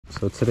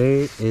So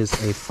today is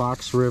a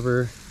Fox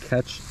River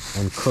catch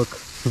and cook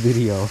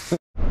video.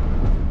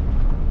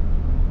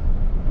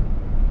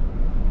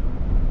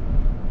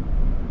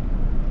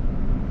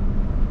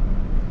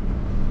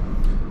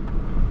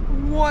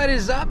 What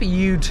is up,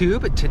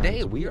 YouTube?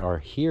 Today we are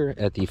here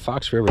at the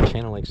Fox River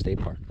Channel Lake State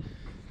Park.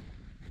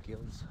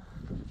 Gillz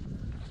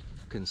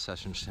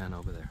Concession stand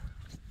over there.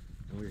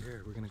 And we're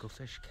here, we're gonna go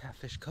fish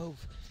Catfish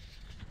Cove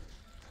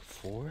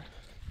for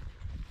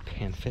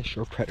panfish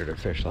or predator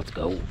fish. Let's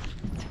go.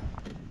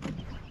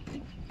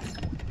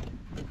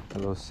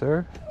 Hello,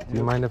 sir. Do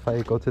you mind if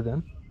I go to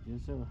them? Yes,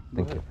 sir.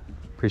 Thank you.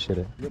 Appreciate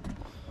it. Yep.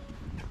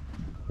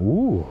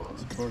 Ooh.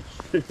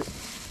 Perch.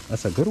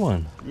 That's a good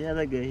one. Yeah,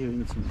 that guy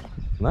here.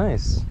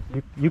 Nice.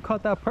 You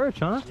caught that perch,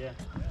 huh?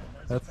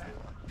 Yeah.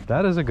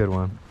 That is a good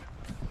one.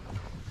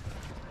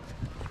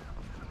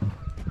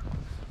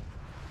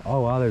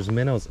 Oh wow, there's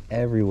minnows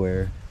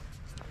everywhere.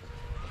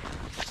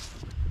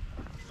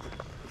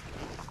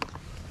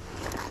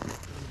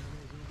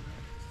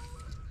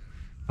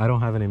 I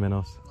don't have any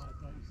minnows.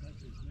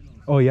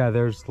 Oh yeah,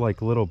 there's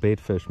like little bait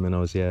fish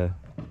minnows, yeah.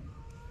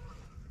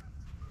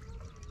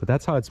 But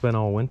that's how it's been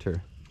all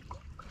winter.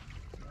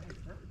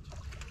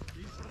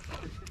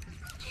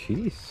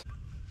 Jeez.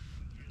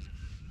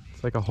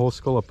 It's like a whole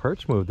school of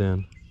perch moved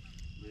in.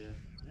 Yeah.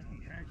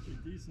 They're actually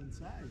decent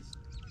size.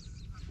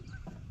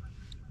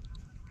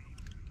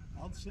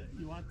 I'll say,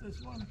 you want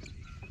this one?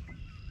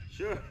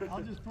 Sure.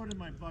 I'll just put it in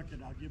my bucket.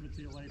 I'll give it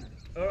to you later.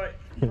 All right.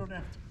 You don't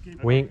have to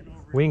keep wink, over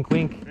wink,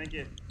 wink. Thank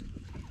you.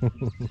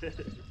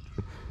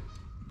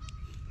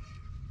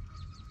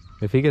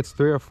 If he gets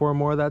 3 or 4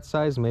 more that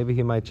size, maybe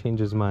he might change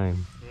his mind.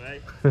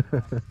 Right.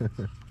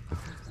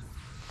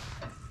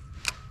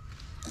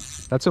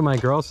 That's what my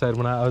girl said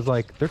when I was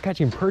like, they're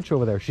catching perch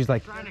over there. She's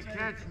like, Trying to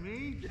catch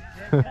me?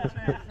 Can't catch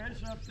that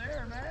fish up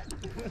there,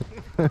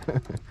 man.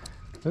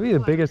 maybe the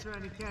biggest.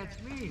 Trying to catch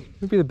me.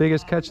 Maybe the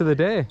biggest catch of the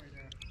day.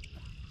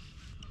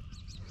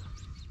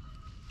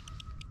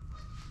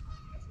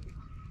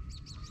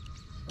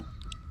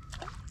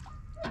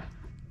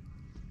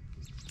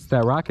 It's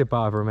that rocket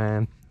bobber,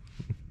 man.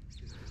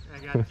 I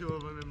got 2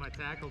 of them in my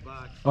tackle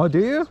box. Oh, do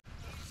you?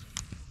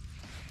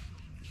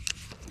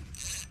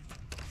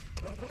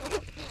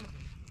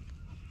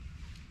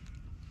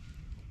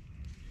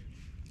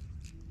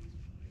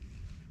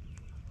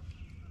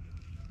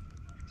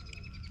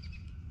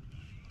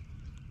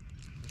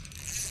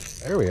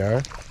 There we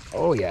are.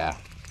 Oh yeah.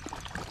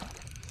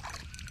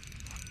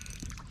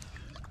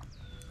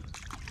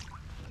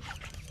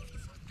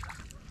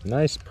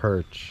 Nice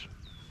perch.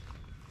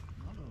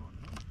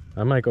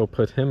 I might go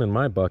put him in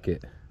my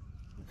bucket.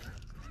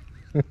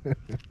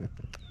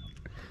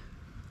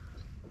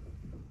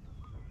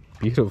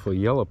 Beautiful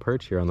yellow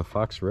perch here on the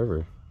Fox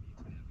River.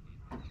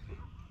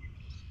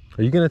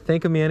 Are you gonna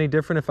think of me any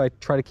different if I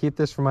try to keep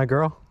this for my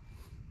girl?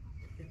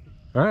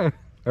 All right,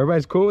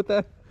 everybody's cool with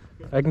that?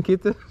 I can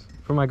keep this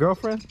for my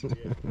girlfriend?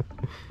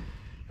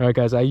 All right,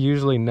 guys, I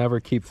usually never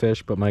keep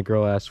fish, but my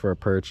girl asked for a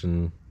perch,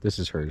 and this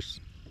is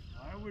hers.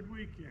 Why would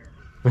we care?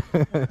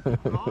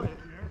 All it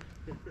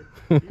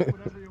there. Keep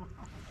whatever you want.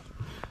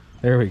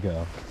 There we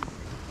go.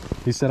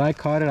 He said, I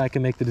caught it, I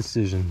can make the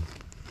decision.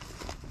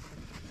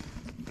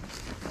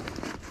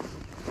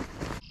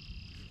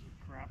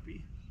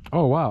 Crappie.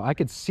 Oh, wow, I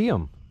could see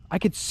him. I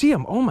could see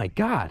him. Oh, my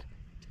God.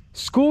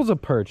 Schools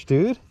of perch,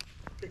 dude.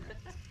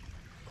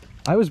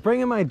 I was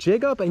bringing my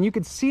jig up, and you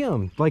could see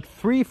them. Like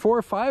 3,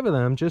 4, 5 of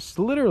them just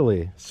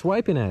literally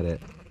swiping at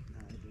it.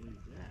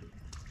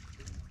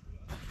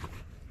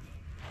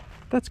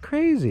 That's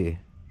crazy.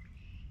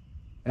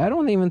 I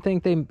don't even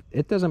think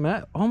it doesn't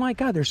matter. Oh, my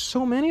God, there's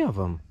so many of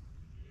them.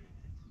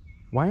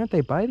 Why aren't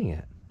they biting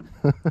it?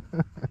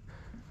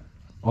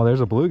 Oh,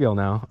 there's a bluegill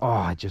now. Oh,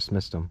 I just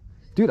missed him.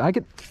 Dude,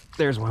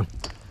 there's one.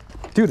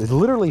 Dude, I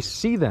literally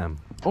see them.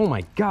 Oh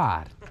my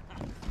God.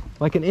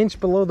 Like an inch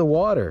below the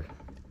water.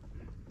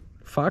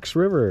 Fox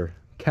River,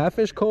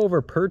 Catfish Cove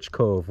or Perch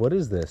Cove? What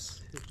is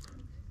this?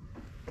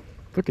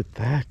 Look at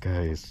that,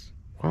 guys.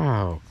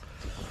 Wow.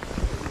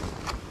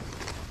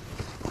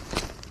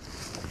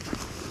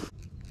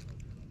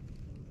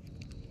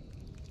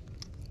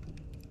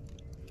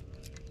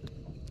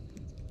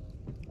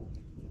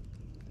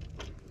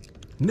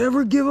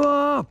 Never give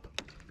up!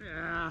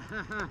 Yeah.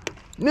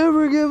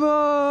 Never give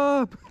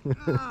up!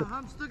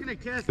 I'm still gonna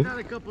cast out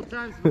a couple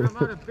times, but I'm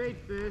out of bait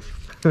fish.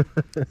 So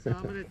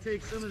I'm gonna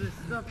take some of this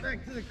stuff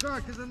back to the car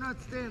because I'm not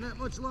staying that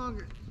much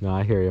longer. No,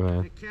 I hear you, man. I'm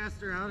gonna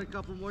cast her out a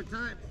couple more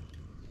times.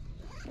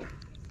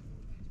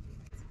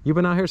 You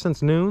been out here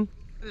since noon?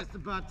 It's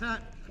about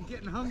time. I'm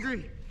getting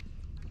hungry.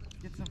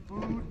 Get some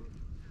food.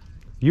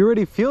 You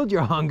already fueled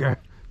your hunger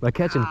by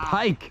catching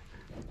pike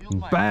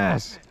and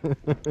bass. Got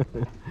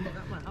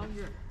my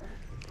hunger.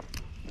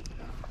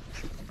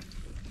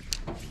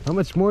 How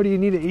much more do you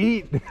need to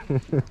eat?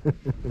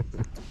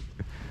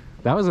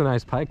 That was a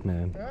nice pike,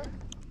 man.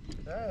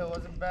 Yeah, it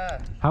wasn't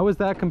bad. How was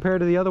that compared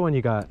to the other one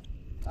you got?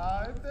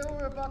 They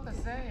were about the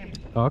same.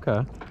 Oh,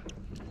 okay.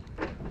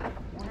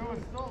 When it was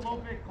still a little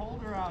bit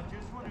colder out,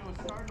 just when it was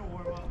starting to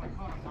warm up, I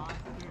caught a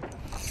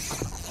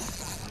monster.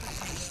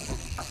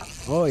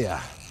 Oh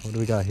yeah. What do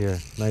we got here?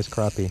 Nice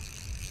crappie.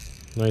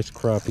 Nice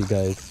crappie,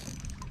 guys.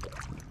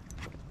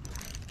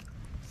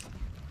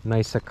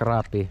 Nice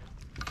crappie.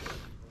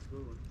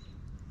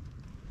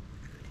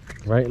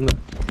 Right in the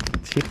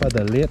tip of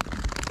the lip.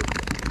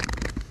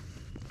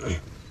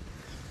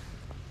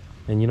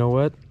 And you know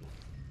what?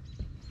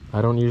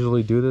 I don't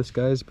usually do this,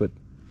 guys, but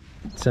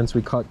since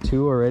we caught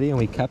 2 already and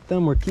we kept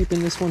them, we're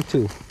keeping this one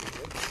too.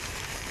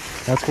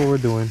 That's what we're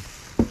doing.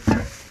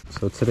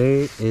 So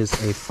today is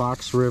a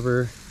Fox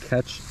River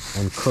catch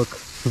and cook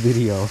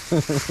video.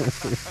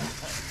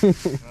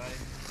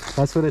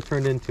 That's what it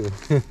turned into.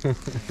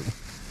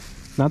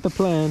 Not the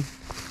plan.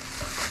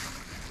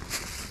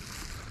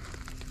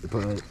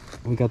 But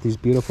we got these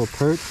beautiful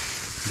perch,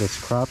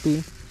 this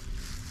crappie.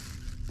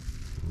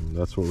 And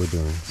that's what we're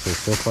doing.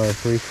 So far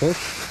 3 fish.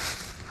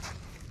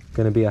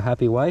 Gonna be a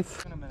happy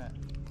wife. In a minute,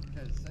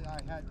 because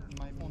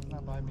my phone's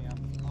not by me.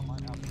 I'm on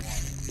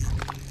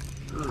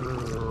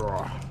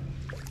water.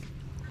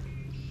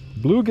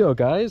 Bluegill,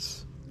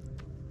 guys.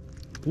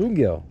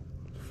 Bluegill.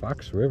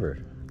 Fox River.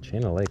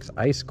 Chain of Lakes.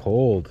 Ice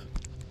cold.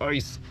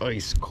 Ice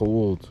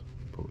cold.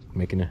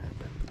 Making it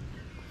happen.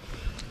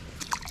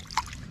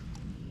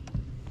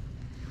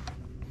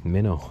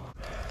 Minnow.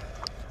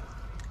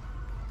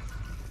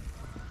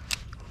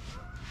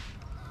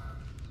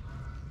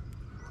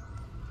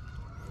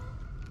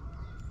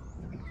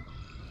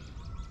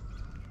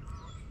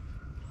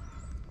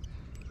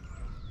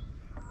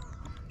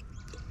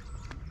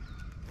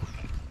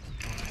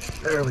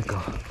 There we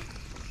go.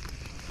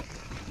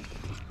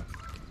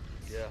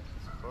 Yeah,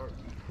 perch.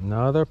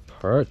 Another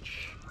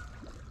perch.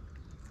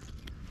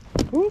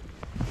 Whoop.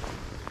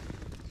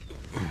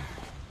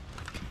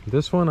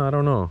 This one, I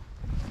don't know.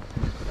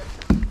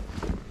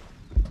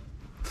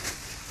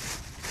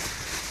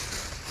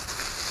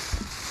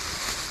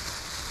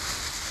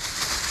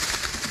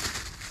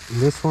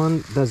 This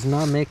one does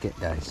not make it,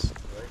 guys.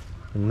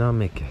 Did not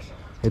make it.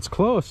 It's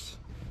close.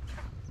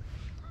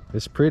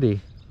 It's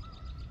pretty.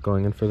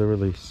 Going in for the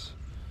release.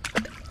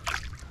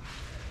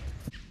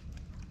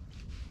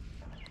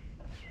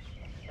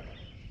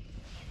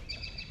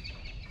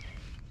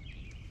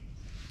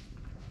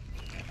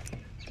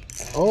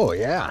 Oh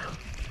yeah.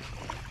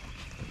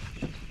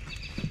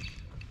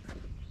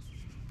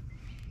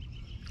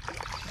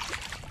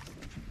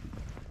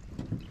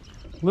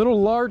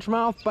 Little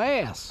largemouth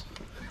bass.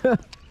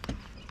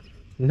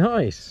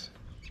 Nice.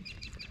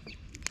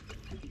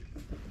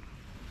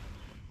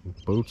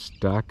 Boat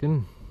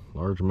stocking,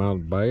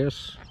 largemouth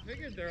bass. I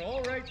figured they're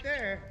all right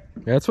there.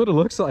 That's what it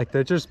looks like.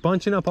 They're just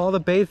bunching up all the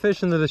bait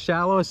fish into the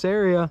shallowest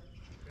area.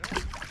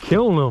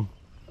 Killing them.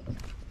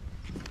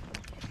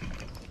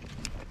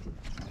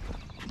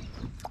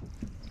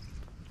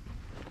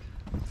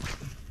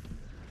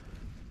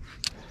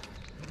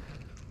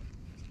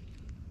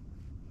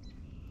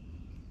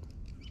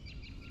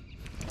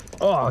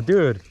 Oh,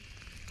 dude.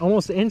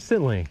 Almost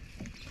instantly.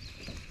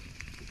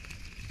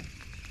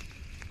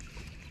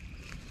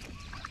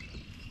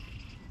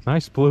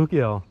 Nice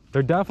bluegill.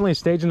 They're definitely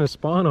staging a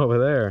spawn over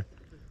there.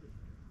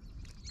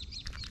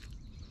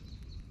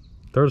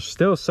 They're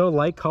still so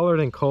light colored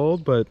and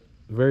cold, but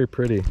very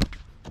pretty.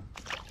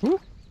 Woo.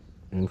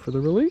 In for the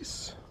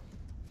release.